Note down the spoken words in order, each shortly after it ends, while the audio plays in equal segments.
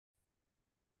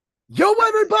Yo,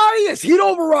 everybody, it's Heat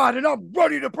Override, and I'm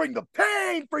ready to bring the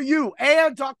pain for you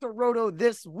and Dr. Roto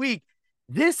this week.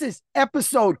 This is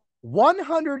episode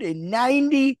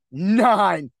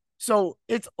 199. So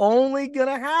it's only going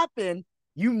to happen.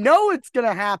 You know it's going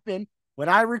to happen when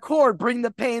I record Bring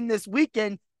the Pain this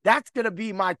weekend. That's going to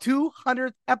be my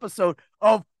 200th episode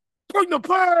of Bring the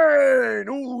Pain.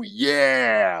 Oh,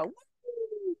 yeah.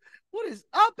 What is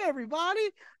up, everybody?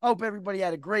 I hope everybody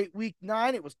had a great week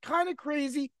 9. It was kind of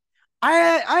crazy.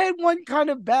 I had one kind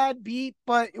of bad beat,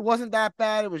 but it wasn't that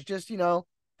bad. It was just,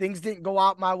 things didn't go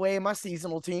out my way in my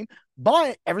seasonal team,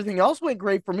 but everything else went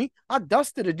great for me. I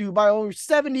dusted a dude by over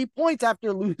 70 points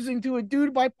after losing to a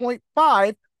dude by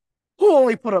 0.5 who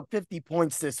only put up 50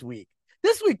 points this week.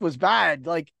 This week was bad.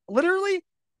 Like, literally,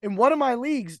 in one of my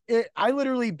leagues, I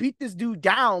literally beat this dude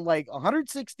down like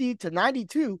 160 to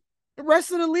 92. The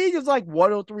rest of the league is like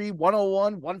 103,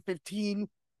 101, 115,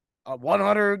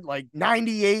 100, like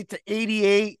 98 to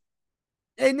 88.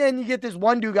 And then you get this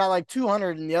one dude got like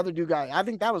 200 and the other dude got, I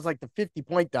think that was like the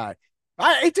 50-point guy.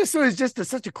 It just was just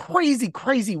such a crazy,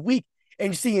 crazy week.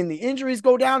 And seeing the injuries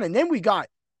go down. And then we got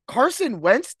Carson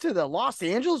Wentz to the Los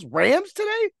Angeles Rams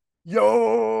today.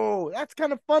 Yo, that's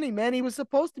kind of funny, man. He was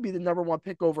supposed to be the number one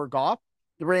pick over Goff.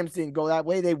 The Rams didn't go that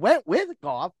way. They went with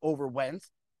Goff over Wentz.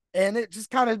 And it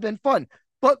just kind of been fun.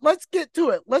 But let's get to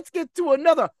it. Let's get to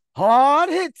another hard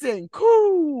hits and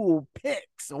cool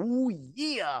picks. Oh,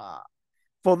 yeah.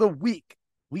 For the week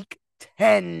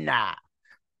 10.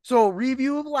 So,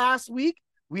 review of last week,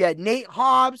 we had Nate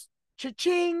Hobbs,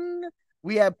 cha-ching.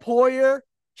 We had Poyer,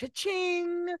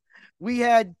 cha-ching. We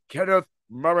had Kenneth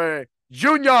Murray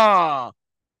Jr.,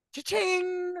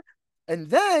 cha-ching. And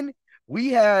then we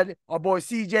had our boy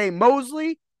CJ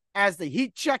Mosley as the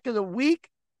heat check of the week.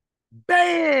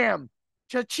 Bam!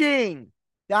 Cha-ching.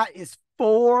 That is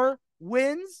 4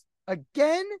 wins.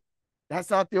 Again, that's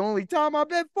not the only time I've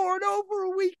been 4-0 for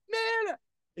a week, man.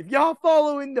 If y'all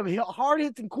following the hard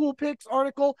hits and cool picks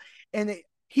article and the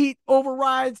heat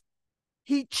overrides,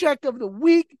 heat check of the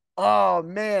week, oh,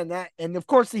 man. And of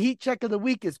course, the heat check of the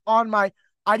week is on my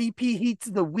IDP heats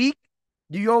of the week.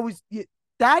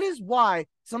 That is why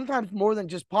sometimes more than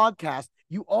just podcasts,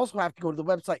 you also have to go to the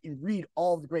website and read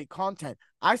all of the great content.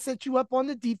 I set you up on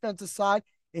the defensive side,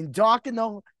 and Doc and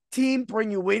the team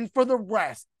bring you in for the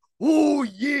rest. Oh,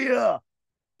 yeah.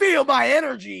 Feel my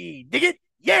energy. Dig it?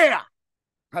 Yeah.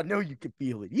 I know you can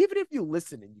feel it. Even if you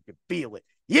listen and you can feel it.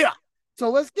 Yeah. So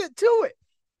let's get to it.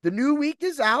 The new week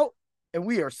is out, and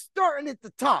we are starting at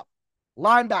the top.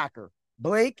 Linebacker,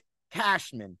 Blake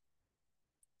Cashman.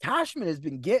 Cashman has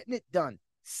been getting it done.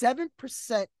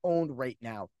 7% owned right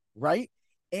now, right?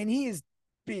 And he has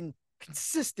been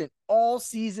consistent all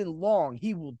season long.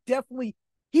 He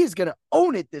is going to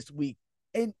own it this week.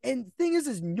 And the thing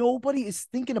is nobody is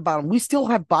thinking about him. We still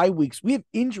have bye weeks. We have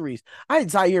injuries. I had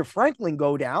Zaire Franklin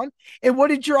go down. And what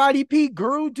did your IDP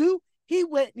guru do? He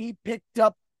went and he picked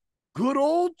up good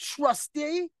old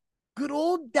Trusty, good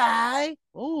old Die.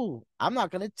 Oh, I'm not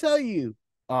going to tell you.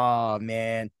 Oh,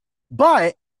 man.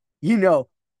 But,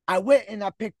 I went and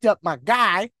I picked up my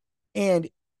guy, and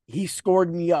he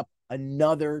scored me up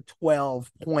another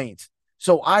 12 points.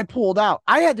 So I pulled out.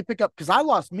 I had to pick up because I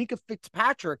lost Mika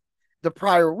Fitzpatrick the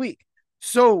prior week.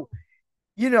 So,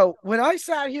 when I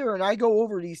sat here and I go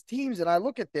over these teams and I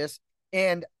look at this,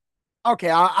 and okay,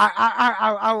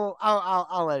 I'll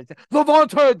let it.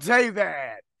 Levante David.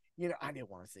 I didn't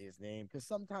want to say his name because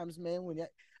sometimes, man, when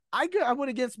I went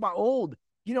against my old,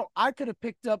 I could have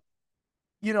picked up,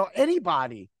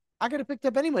 anybody. I could have picked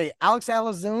up anyway. Alex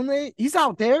Alazone, he's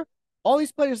out there. All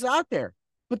these players are out there.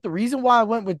 But the reason why I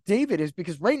went with David is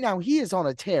because right now he is on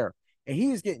a tear and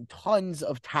he is getting tons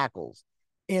of tackles.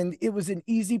 And it was an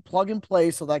easy plug and play,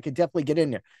 so that I could definitely get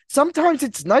in there. Sometimes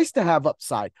it's nice to have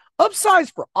upside. Upside's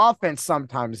for offense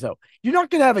sometimes, though. You're not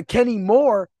going to have a Kenny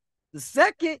Moore the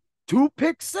second, 2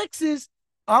 pick sixes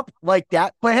up like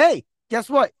that. But hey, guess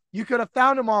what? You could have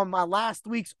found him on my last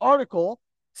week's article.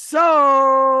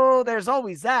 So there's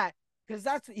always that, because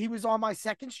he was on my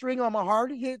second string on my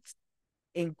hard hits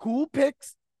and cool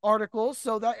picks articles.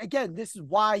 So that, again, this is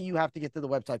why you have to get to the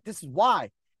website. This is why,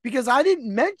 because I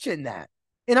didn't mention that.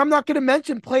 And I'm not going to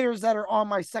mention players that are on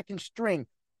my second string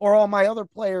or all my other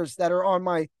players that are on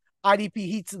my IDP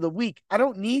heats of the week. I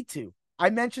don't need to. I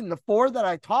mentioned the 4 that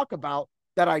I talk about,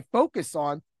 that I focus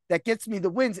on, that gets me the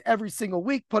wins every single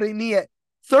week, putting me at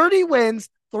 30 wins,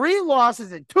 3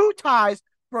 losses, and 2 ties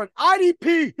for an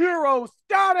IDP hero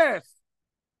status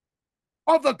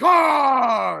of the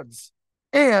gods.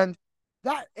 And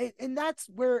that's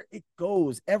where it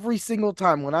goes every single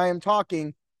time when I am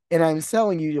talking and I'm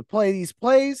telling you to play these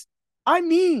plays. I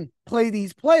mean, play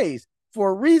these plays. for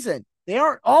a reason. They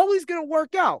aren't always going to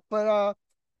work out, but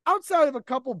outside of a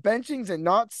couple benchings and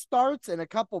not starts and a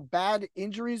couple bad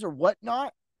injuries or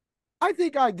whatnot, I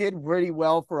think I did pretty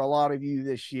well for a lot of you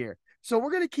this year. So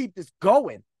we're going to keep this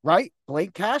going, right?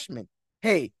 Blake Cashman.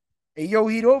 Hey,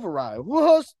 Yohid Override.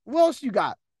 Who else you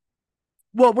got?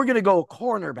 Well, we're going to go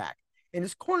cornerback. And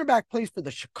his cornerback plays for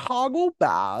the Chicago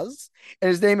Bears. And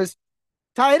his name is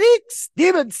Tyreek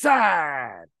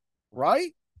Stevenson.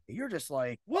 Right? And you're just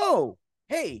like, whoa,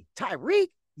 hey, Tyreek?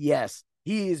 Yes,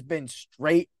 he has been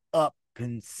straight up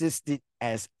consistent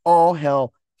as all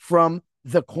hell from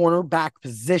the cornerback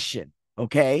position.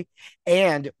 Okay.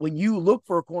 And when you look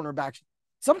for a cornerback,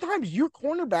 sometimes your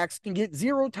cornerbacks can get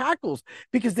 0 tackles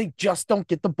because they just don't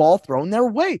get the ball thrown their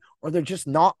way or they're just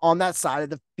not on that side of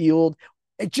the field.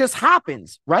 It just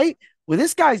happens, right? Well,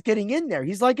 this guy's getting in there.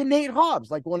 He's like a Nate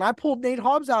Hobbs. Like when I pulled Nate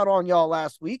Hobbs out on y'all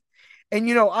last week, and,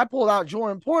 I pulled out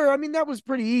Jordan Poyer. I mean, that was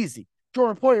pretty easy.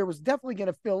 Jordan Poyer was definitely going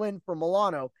to fill in for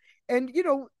Milano. And,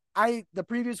 the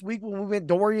previous week when we went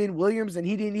Dorian Williams and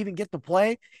he didn't even get to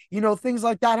play, things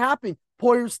like that happened.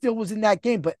 Poyer still was in that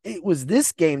game, but it was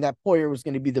this game that Poyer was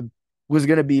going to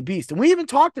be a beast. And we even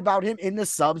talked about him in the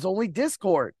subs only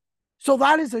Discord. So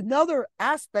that is another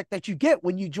aspect that you get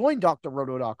when you join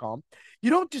drroto.com. You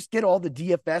don't just get all the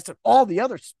DFS and all the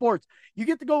other sports. You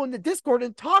get to go in the Discord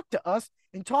and talk to us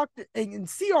and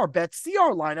see our bets, see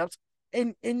our lineups,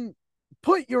 and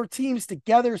put your teams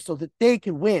together so that they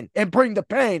can win and bring the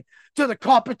pain to the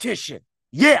competition.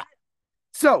 Yeah.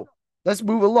 So let's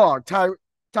move along.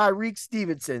 Tyreek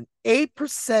Stevenson,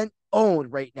 8%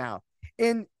 owned right now.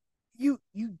 And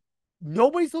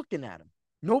nobody's looking at him.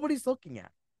 Nobody's looking at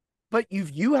him. But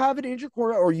if you have an injured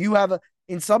quarter or you have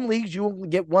in some leagues, you only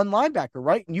get one linebacker,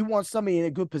 right? And you want somebody in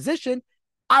a good position.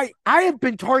 I have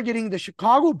been targeting the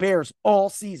Chicago Bears all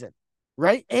season,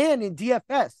 right? And in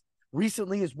DFS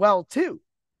recently as well, too.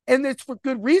 And it's for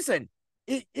good reason.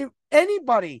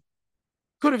 Anybody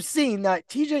could have seen that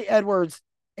TJ Edwards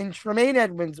and Tremaine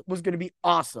Edmonds was going to be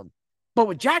awesome. But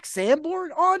with Jack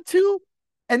Sanborn on too,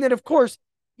 and then, of course,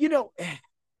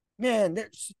 man,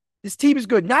 this team is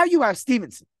good. Now you have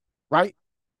Stevenson, right?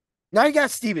 Now you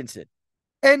got Stevenson.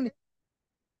 And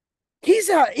he's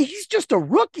just a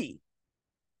rookie.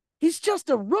 He's just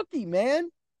a rookie,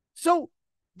 man. So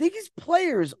these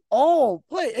players all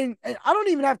play. And I don't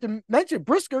even have to mention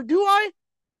Brisker, do I?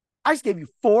 I just gave you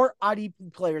 4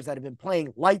 IDP players that have been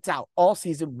playing lights out all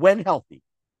season when healthy.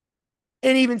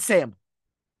 And even Sam,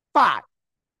 5.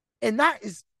 And that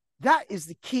is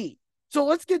the key. So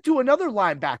let's get to another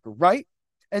linebacker, right?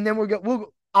 And then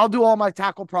I'll do all my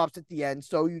tackle props at the end.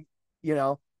 So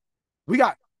we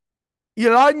got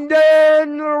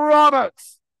London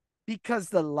Roberts, because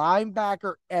the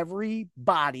linebacker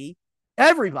everybody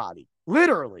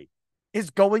literally is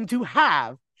going to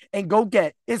have and go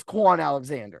get is Quan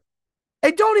Alexander.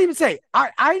 And don't even say,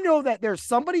 I know that there's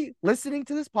somebody listening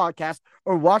to this podcast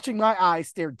or watching my eyes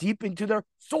stare deep into their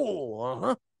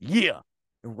soul. Yeah.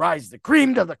 And rise the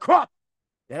cream to the crop.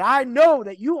 That I know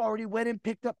that you already went and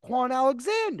picked up Quan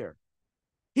Alexander.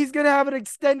 He's going to have an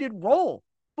extended role.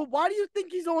 But why do you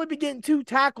think he's only been getting 2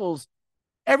 tackles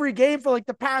every game for like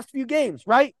the past few games,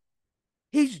 right?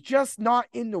 He's just not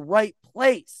in the right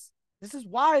place. This is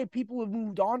why people have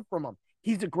moved on from him.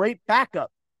 He's a great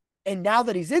backup. And now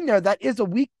that he's in there, that is a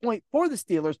weak point for the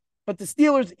Steelers. But the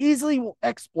Steelers easily will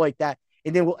exploit that.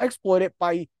 And they will exploit it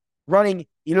by running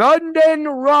London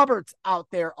Roberts out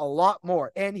there a lot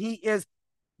more. And he is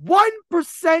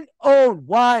 1% owned.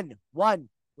 One.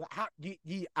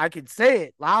 I can say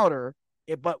it louder,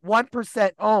 but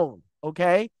 1% owned.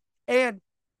 Okay. And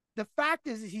the fact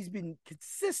is he's been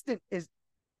consistent.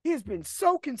 He has been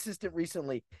so consistent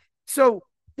recently. So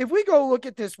if we go look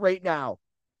at this right now,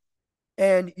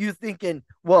 and you're thinking,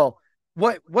 well,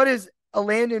 what is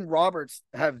Landon Roberts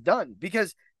have done?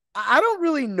 Because I don't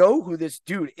really know who this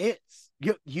dude is.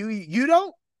 You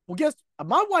don't? Well, guess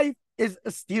my wife is a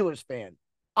Steelers fan.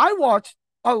 I watch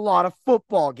a lot of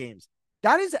football games.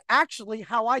 That is actually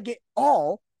how I get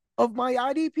all of my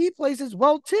IDP plays as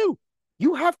well, too.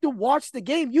 You have to watch the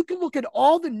game. You can look at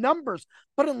all the numbers,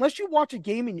 but unless you watch a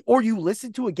game or you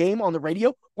listen to a game on the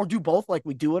radio or do both like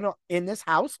we do in this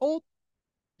household,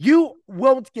 you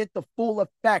won't get the full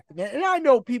effect, man. And I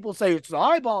know people say it's an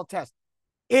eyeball test.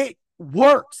 It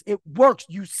works. It works.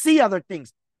 You see other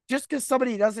things. Just because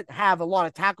somebody doesn't have a lot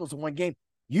of tackles in one game,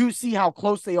 you see how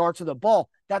close they are to the ball.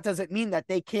 That doesn't mean that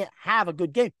they can't have a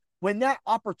good game. When that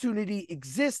opportunity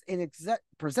exists and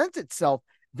presents itself,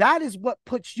 that is what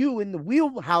puts you in the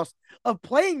wheelhouse of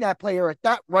playing that player at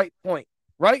that right point,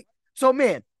 right? So,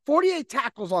 man, 48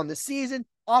 tackles on the season,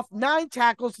 off 9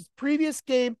 tackles his previous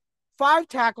game, 5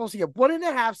 tackles. He had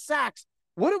 1.5 sacks.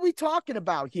 What are we talking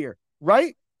about here,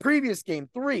 right? Previous game,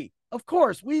 3. Of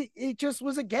course, it just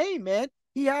was a game, man.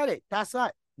 He had it. That's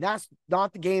not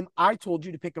the game I told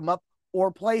you to pick him up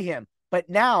or play him. But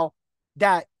now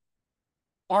that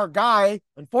our guy,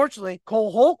 unfortunately,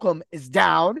 Cole Holcomb is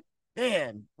down,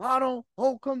 man, Ronald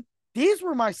Holcomb, these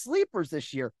were my sleepers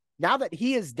this year. Now that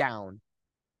he is down,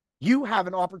 you have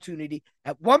an opportunity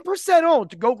at 1% owned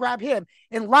to go grab him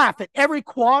and laugh at every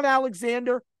Quan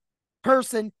Alexander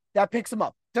person that picks him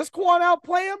up. Does Quan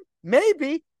outplay him?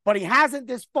 Maybe, but he hasn't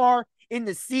this far in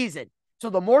the season. So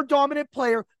the more dominant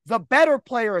player, the better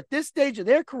player at this stage of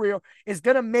their career is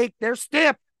going to make their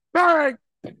stamp, bang,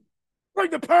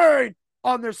 bring the pain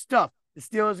on their stuff. The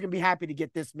Steelers are going to be happy to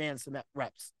get this man some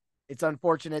reps. It's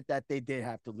unfortunate that they did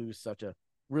have to lose such a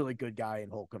really good guy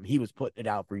in Holcomb. He was putting it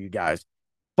out for you guys.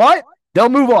 But they'll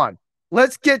move on.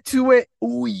 Let's get to it.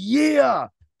 Oh, yeah.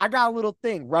 I got a little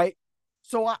thing, right?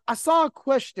 So I saw a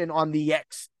question on the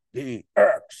X. The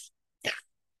X.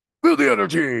 Feel the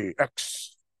energy,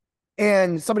 X.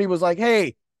 And somebody was like,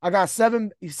 hey, I got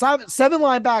seven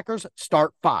linebackers,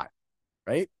 start 5,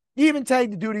 right? He even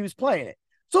tagged the dude he was playing it.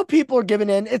 So people are giving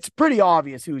in. It's pretty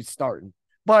obvious who's starting.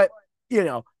 But,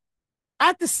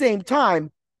 at the same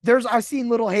time, I've seen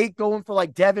little hate going for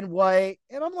like Devin White.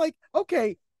 And I'm like,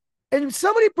 okay. And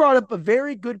somebody brought up a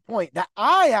very good point that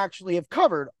I actually have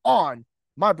covered on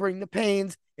my Bring the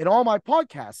Pains in all my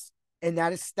podcasts. And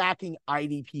that is stacking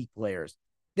IDP players.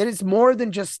 That is more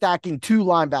than just stacking 2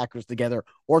 linebackers together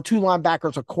or 2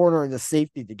 linebackers, a corner, and the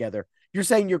safety together. You're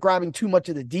saying you're grabbing too much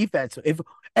of the defense. If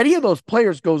any of those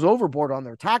players goes overboard on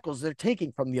their tackles, they're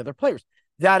taking from the other players.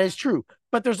 That is true.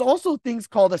 But there's also things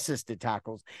called assisted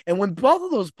tackles. And when both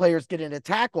of those players get in a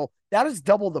tackle, that is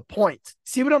double the points.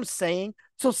 See what I'm saying?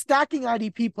 So stacking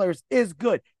IDP players is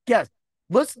good. Yes.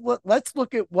 Let's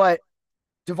look at what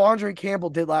Devondre Campbell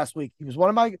did last week. He was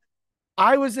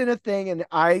I was in a thing and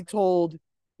I told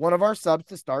one of our subs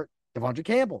to start Devondre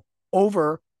Campbell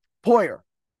over Poyer,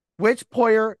 which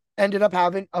Poyer ended up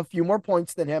having a few more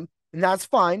points than him. And that's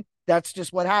fine. That's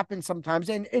just what happens sometimes.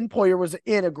 And Poyer was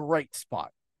in a great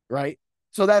spot, right?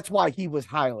 So that's why he was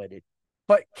highlighted.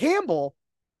 But Campbell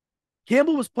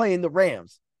was playing the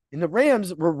Rams. And the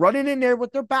Rams were running in there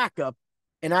with their backup.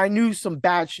 And I knew some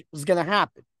bad shit was going to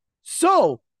happen.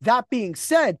 So that being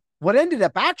said, what ended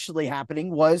up actually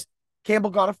happening was Campbell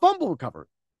got a fumble recovery.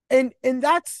 And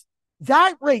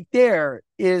that right there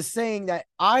is saying that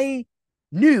I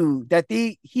knew that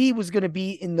he was going to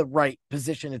be in the right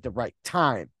position at the right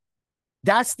time.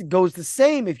 That goes the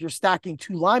same if you're stacking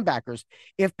 2 linebackers.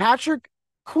 If Patrick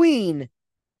Queen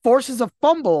forces a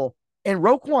fumble and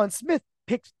Roquan Smith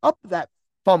picks up that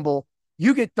fumble,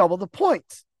 you get double the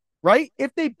points, right?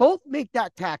 If they both make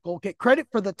that tackle, get credit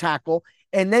for the tackle,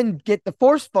 and then get the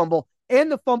forced fumble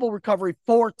and the fumble recovery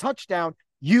for touchdown,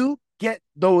 you get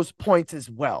those points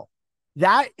as well.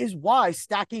 That is why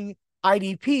stacking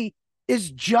IDP is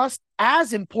just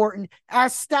as important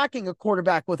as stacking a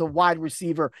quarterback with a wide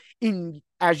receiver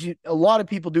a lot of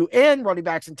people do, and running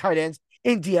backs and tight ends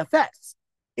in DFS.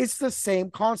 It's the same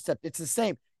concept. It's the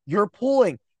same. You're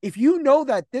pulling. If you know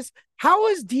that how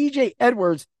is DJ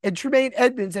Edwards and Tremaine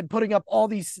Edmonds and putting up all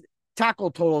these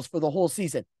tackle totals for the whole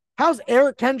season? How's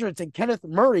Eric Kendricks and Kenneth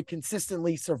Murray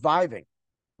consistently surviving,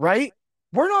 right?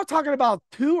 We're not talking about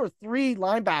 2 or 3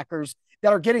 linebackers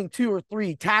that are getting 2 or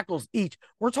 3 tackles each.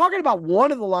 We're talking about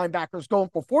one of the linebackers going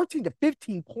for 14 to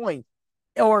 15 points,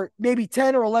 or maybe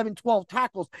 10 or 11, 12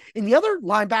 tackles. And the other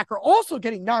linebacker also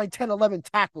getting 9, 10, 11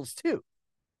 tackles too.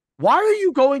 Why are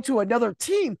you going to another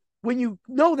team when you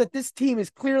know that this team is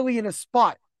clearly in a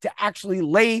spot to actually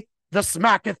lay the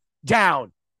smacketh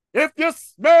down? If you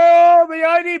smell the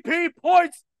IDP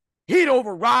points, he'd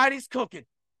override his cooking.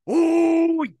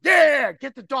 Ooh, yeah.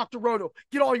 Get the Dr. Roto.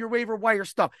 Get all your waiver wire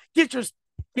stuff. Get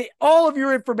all of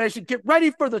your information. Get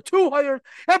ready for the 200th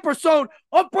episode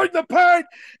of Bring the Pain.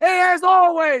 And as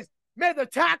always, may the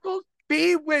tackles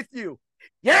be with you.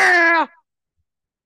 Yeah.